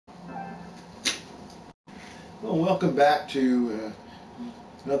Well, welcome back to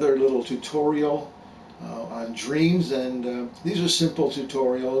another little tutorial on dreams, and these are simple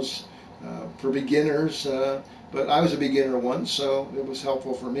tutorials for beginners, but I was a beginner once, so it was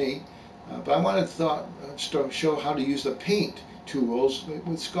helpful for me. But I wanted to show how to use the paint tools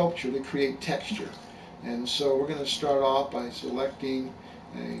with sculpture to create texture. And so we're going to start off by selecting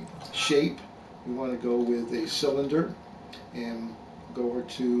a shape. We want to go with a cylinder and go over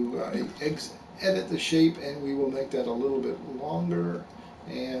to edit the shape, and we will make that a little bit longer,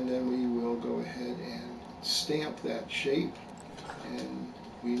 and then we will go ahead and stamp that shape, and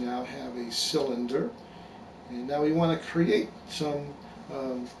we now have a cylinder. And now we want to create some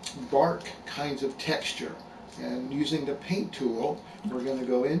um, bark kinds of texture, and using the paint tool we're going to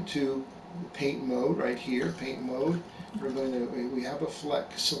go into paint mode right here, paint mode. We have a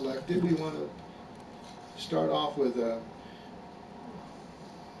fleck selected. We want to start off with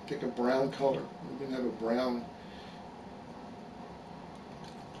pick a brown color. We're going to have a brown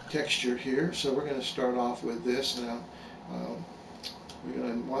texture here, so we're going to start off with this now. We're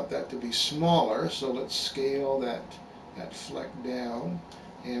going to want that to be smaller, so let's scale that fleck down,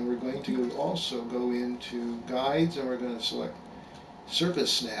 and we're going to also go into guides, and we're going to select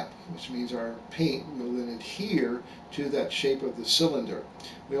surface snap, which means our paint will then adhere to that shape of the cylinder.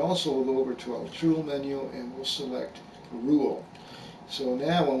 We also will go over to our tool menu and we'll select rule. So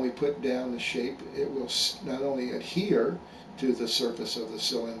now when we put down the shape, it will not only adhere to the surface of the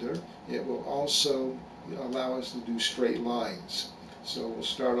cylinder, it will also allow us to do straight lines. So we'll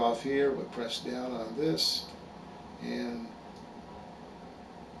start off here, we'll press down on this and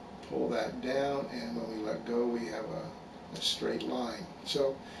pull that down, and when we let go we have a straight line.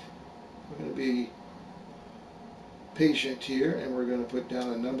 So we're going to be patient here, and we're going to put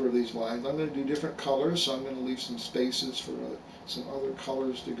down a number of these lines. I'm going to do different colors, so I'm going to leave some spaces for some other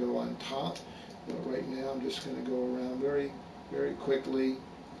colors to go on top. But right now I'm just going to go around very, very quickly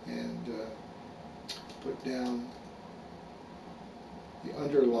and put down the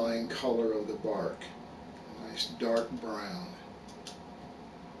underlying color of the bark, a nice dark brown.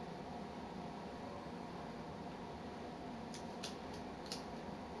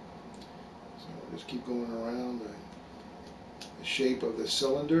 So we'll just keep going around the shape of the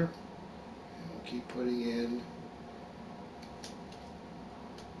cylinder, and we'll keep putting in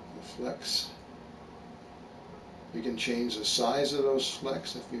the flecks. We can change the size of those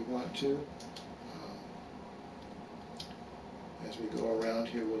flecks if we want to. As we go around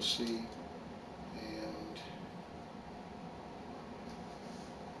here we'll see, and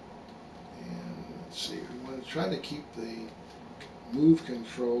let's see, we want to try to keep the move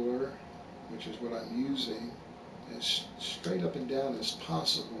controller, which is what I'm using, as straight up and down as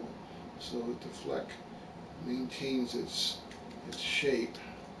possible so that the fleck maintains its shape.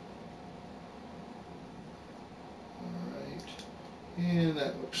 Alright, and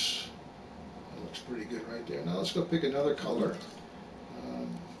that looks pretty good right there. Now let's go pick another color,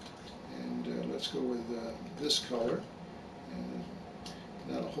 and let's go with this color. And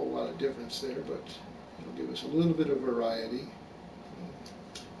not a whole lot of difference there, but it'll give us a little bit of variety,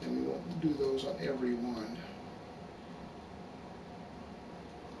 and we won't do those on every one.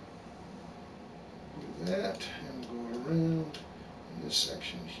 Do that, and we'll go around in this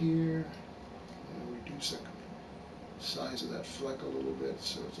section here, and reduce the size of that fleck a little bit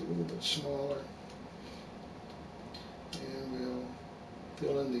so it's a little bit smaller. And we'll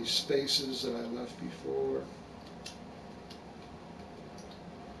fill in these spaces that I left before.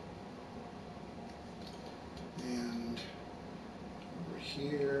 And over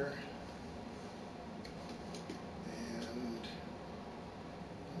here. And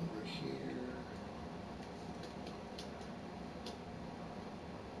over here.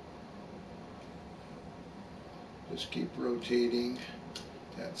 Just keep rotating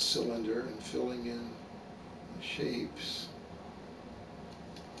that cylinder and filling in the shapes.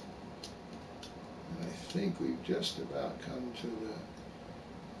 And I think we've just about come to the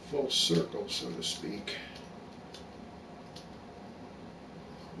full circle, so to speak.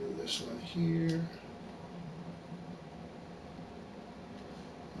 Do this one here.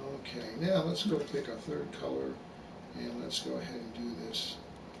 Okay, now let's go pick a third color, and let's go ahead and do this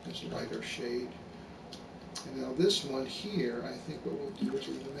lighter shade. And now this one here, I think what we'll do is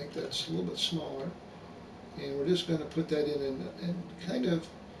we're going to make that a little bit smaller, and we're just going to put that in and kind of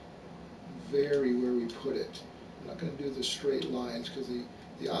vary where we put it. I'm not going to do the straight lines because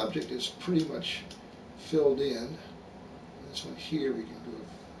the object is pretty much filled in. This one here we can do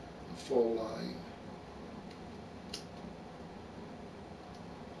a full line.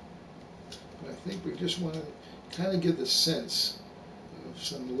 But I think we just want to kind of give the sense of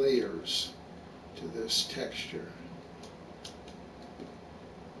some layers to this texture.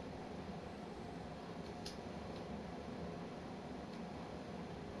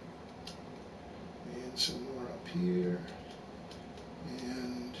 And some more up here.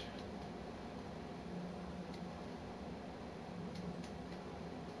 And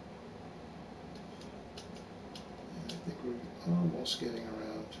I think we're almost getting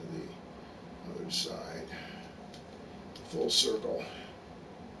around to the other side. Full circle.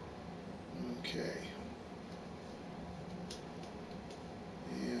 Okay.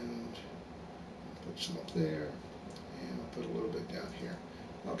 And put some up there. And we'll put a little bit down here.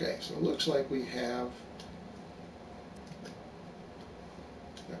 Okay, so it looks like we have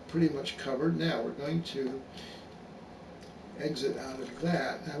that pretty much covered. Now we're going to exit out of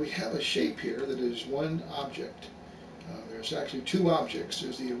that. Now we have a shape here that is one object. There's actually two objects.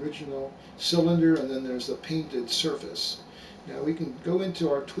 There's the original cylinder and then there's the painted surface. Now we can go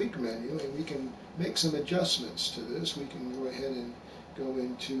into our tweak menu and we can make some adjustments to this. We can go ahead and go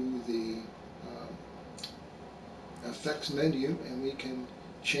into the effects menu and we can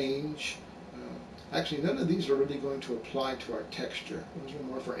change. Actually, none of these are really going to apply to our texture. Those are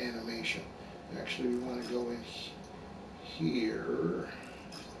more for animation. Actually, we want to go in here.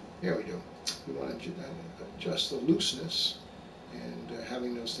 There we go. We want to adjust the looseness and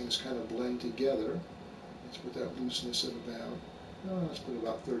having those things kind of blend together. Let's put that looseness at about, let's put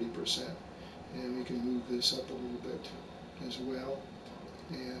about 30%. And we can move this up a little bit as well.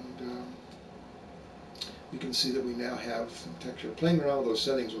 And you can see that we now have some texture. Playing around with those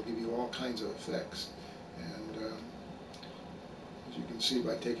settings will give you all kinds of effects. And as you can see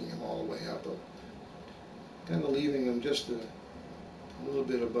by taking them all the way up, kind of leaving them just a little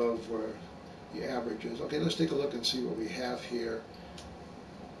bit above where the average is. Okay, let's take a look and see what we have here.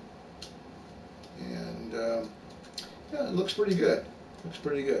 And yeah, it looks pretty good. Looks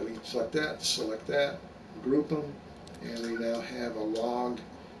pretty good. We can select that, group them, and we now have a log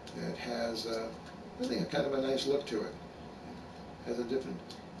that has I think kind of a nice look to it. Has a different,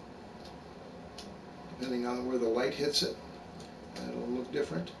 depending on where the light hits it, it'll look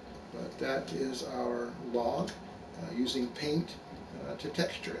different. But that is our log using paint to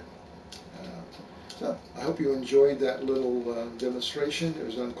texture it. So I hope you enjoyed that little demonstration. It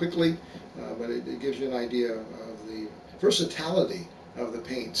was done quickly, but it gives you an idea of the versatility of the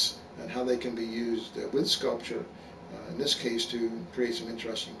paints and how they can be used with sculpture, in this case to create some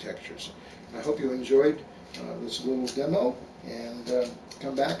interesting textures. I hope you enjoyed this little demo, and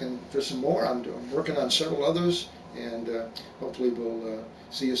come back and for some more. I'm working on several others, and hopefully we'll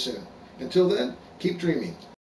see you soon. Until then, keep dreaming.